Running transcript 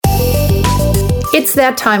It's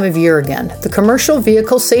that time of year again. The Commercial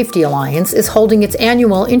Vehicle Safety Alliance is holding its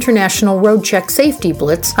annual International Road Check Safety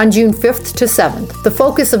Blitz on June 5th to 7th. The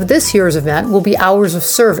focus of this year's event will be hours of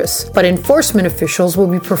service, but enforcement officials will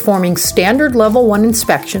be performing standard Level 1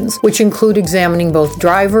 inspections, which include examining both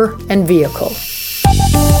driver and vehicle.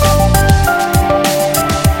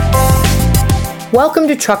 Welcome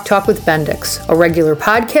to Truck Talk with Bendix, a regular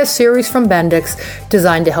podcast series from Bendix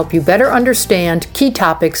designed to help you better understand key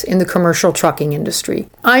topics in the commercial trucking industry.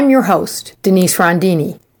 I'm your host, Denise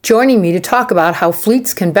Rondini. Joining me to talk about how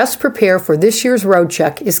fleets can best prepare for this year's road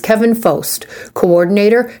check is Kevin Fost,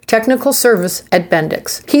 Coordinator, Technical Service at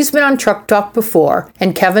Bendix. He's been on Truck Talk before,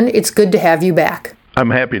 and Kevin, it's good to have you back. I'm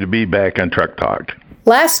happy to be back on Truck Talk.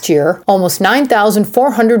 Last year, almost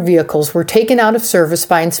 9,400 vehicles were taken out of service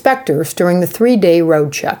by inspectors during the 3-day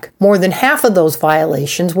road check. More than half of those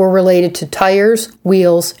violations were related to tires,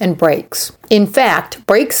 wheels, and brakes. In fact,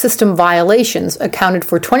 brake system violations accounted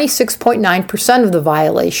for 26.9% of the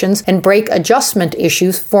violations and brake adjustment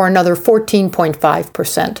issues for another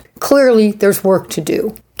 14.5%. Clearly, there's work to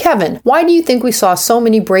do. Kevin, why do you think we saw so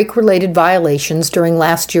many brake-related violations during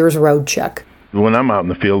last year's road check? When I'm out in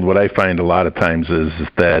the field, what I find a lot of times is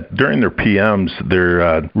that during their PMs,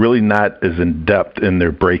 they're really not as in-depth in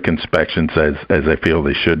their brake inspections as I feel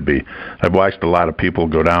they should be. I've watched a lot of people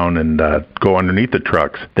go down and go underneath the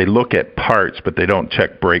trucks. They look at parts, but they don't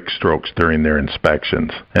check brake strokes during their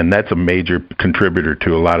inspections. And that's a major contributor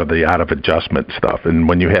to a lot of the out-of-adjustment stuff. And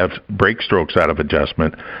when you have brake strokes out of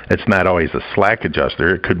adjustment, it's not always a slack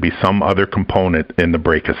adjuster. It could be some other component in the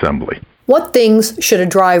brake assembly. What things should a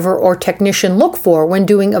driver or technician look for when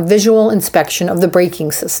doing a visual inspection of the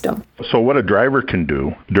braking system? So what a driver can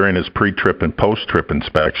do during his pre-trip and post-trip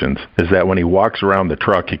inspections is that when he walks around the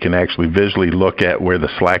truck, he can actually visually look at where the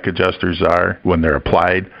slack adjusters are when they're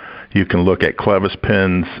applied. You can look at clevis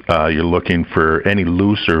pins. You're looking for any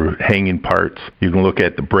loose or hanging parts. You can look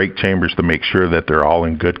at the brake chambers to make sure that they're all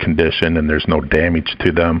in good condition and there's no damage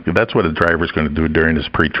to them. That's what a driver's going to do during his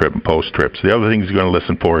pre-trip and post-trips. The other thing he's going to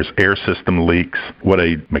listen for is air system leaks. What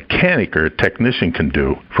a mechanic or a technician can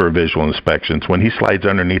do for visual inspections, when he slides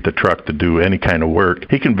underneath the truck to do any kind of work,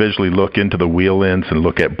 he can visually look into the wheel ends and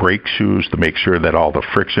look at brake shoes to make sure that all the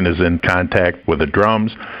friction is in contact with the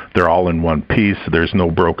drums. They're all in one piece. There's no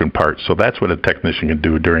broken parts. So that's what a technician can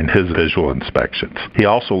do during his visual inspections. He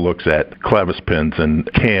also looks at clevis pins and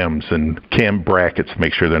cams and cam brackets to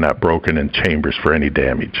make sure they're not broken and chambers for any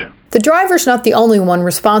damage. The driver's not the only one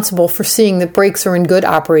responsible for seeing that brakes are in good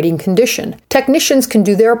operating condition. Technicians can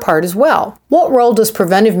do their part as well. What role does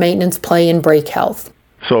preventive maintenance play in brake health?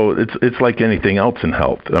 So it's like anything else in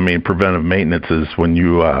health. I mean, preventive maintenance is when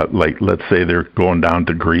you, let's say they're going down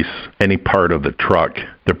to grease any part of the truck.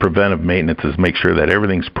 The preventive maintenance is make sure that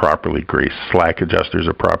everything's properly greased. Slack adjusters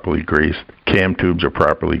are properly greased. Cam tubes are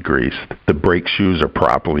properly greased. The brake shoes are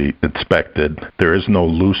properly inspected. There is no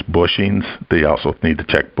loose bushings. They also need to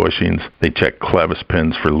check bushings. They check clevis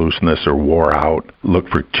pins for looseness or wore out. Look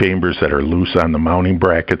for chambers that are loose on the mounting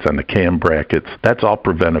brackets, on the cam brackets. That's all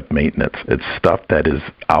preventive maintenance. It's stuff that is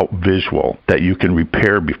out visual that you can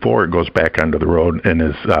repair before it goes back onto the road and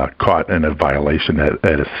is caught in a violation at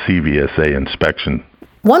a CVSA inspection.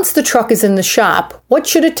 Once the truck is in the shop, what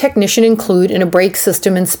should a technician include in a brake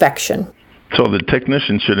system inspection? So the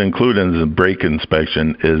technician should include in the brake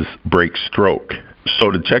inspection is brake stroke.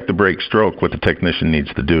 So to check the brake stroke, what the technician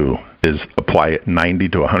needs to do is apply 90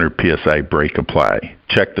 to 100 psi brake apply.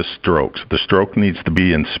 Check the strokes. The stroke needs to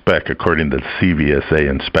be in spec according to the CVSA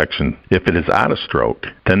inspection. If it is out of stroke,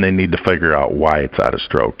 then they need to figure out why it's out of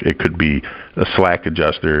stroke. It could be a slack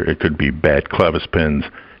adjuster. It could be bad clevis pins.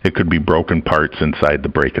 It could be broken parts inside the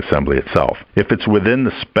brake assembly itself. If it's within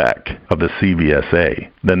the spec of the CVSA,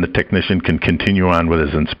 then the technician can continue on with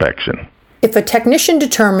his inspection. If a technician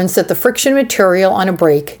determines that the friction material on a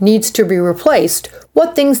brake needs to be replaced,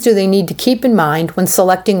 what things do they need to keep in mind when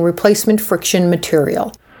selecting replacement friction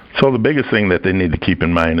material? So the biggest thing that they need to keep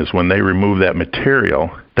in mind is when they remove that material,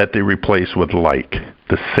 that they replace with like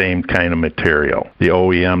the same kind of material, the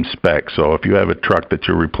OEM spec. So if you have a truck that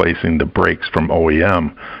you're replacing the brakes from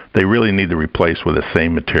OEM, they really need to replace with the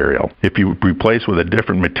same material. If you replace with a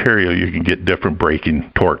different material, you can get different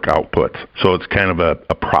braking torque outputs. So it's kind of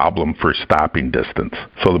a problem for stopping distance.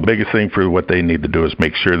 So the biggest thing for what they need to do is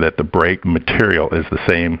make sure that the brake material is the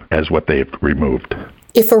same as what they've removed.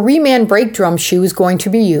 If a reman brake drum shoe is going to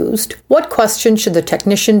be used, what question should the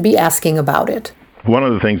technician be asking about it? One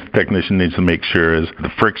of the things the technician needs to make sure is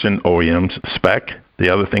the friction OEM spec.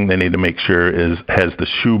 The other thing they need to make sure is, has the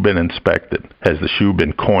shoe been inspected? Has the shoe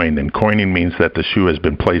been coined? And coining means that the shoe has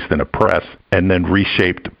been placed in a press and then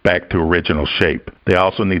reshaped back to original shape. They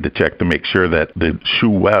also need to check to make sure that the shoe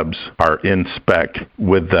webs are in spec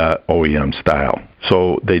with the OEM style.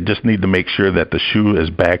 So they just need to make sure that the shoe is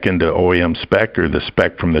back into OEM spec or the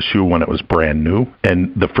spec from the shoe when it was brand new,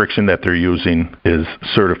 and the friction that they're using is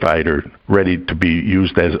certified or ready to be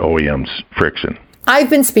used as OEM's friction.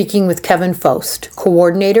 I've been speaking with Kevin Fost,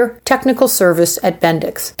 Coordinator, Technical Service at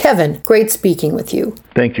Bendix. Kevin, great speaking with you.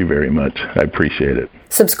 Thank you very much. I appreciate it.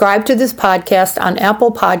 Subscribe to this podcast on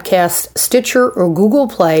Apple Podcasts, Stitcher, or Google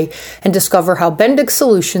Play and discover how Bendix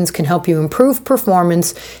Solutions can help you improve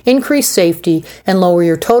performance, increase safety, and lower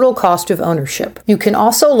your total cost of ownership. You can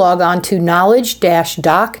also log on to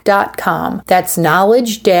knowledge-dock.com. That's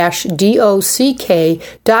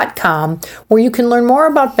knowledge-dock.com, where you can learn more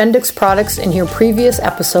about Bendix products and hear previous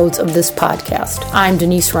episodes of this podcast. I'm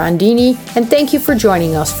Denise Rondini, and thank you for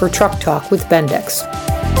joining us for Truck Talk with Bendix.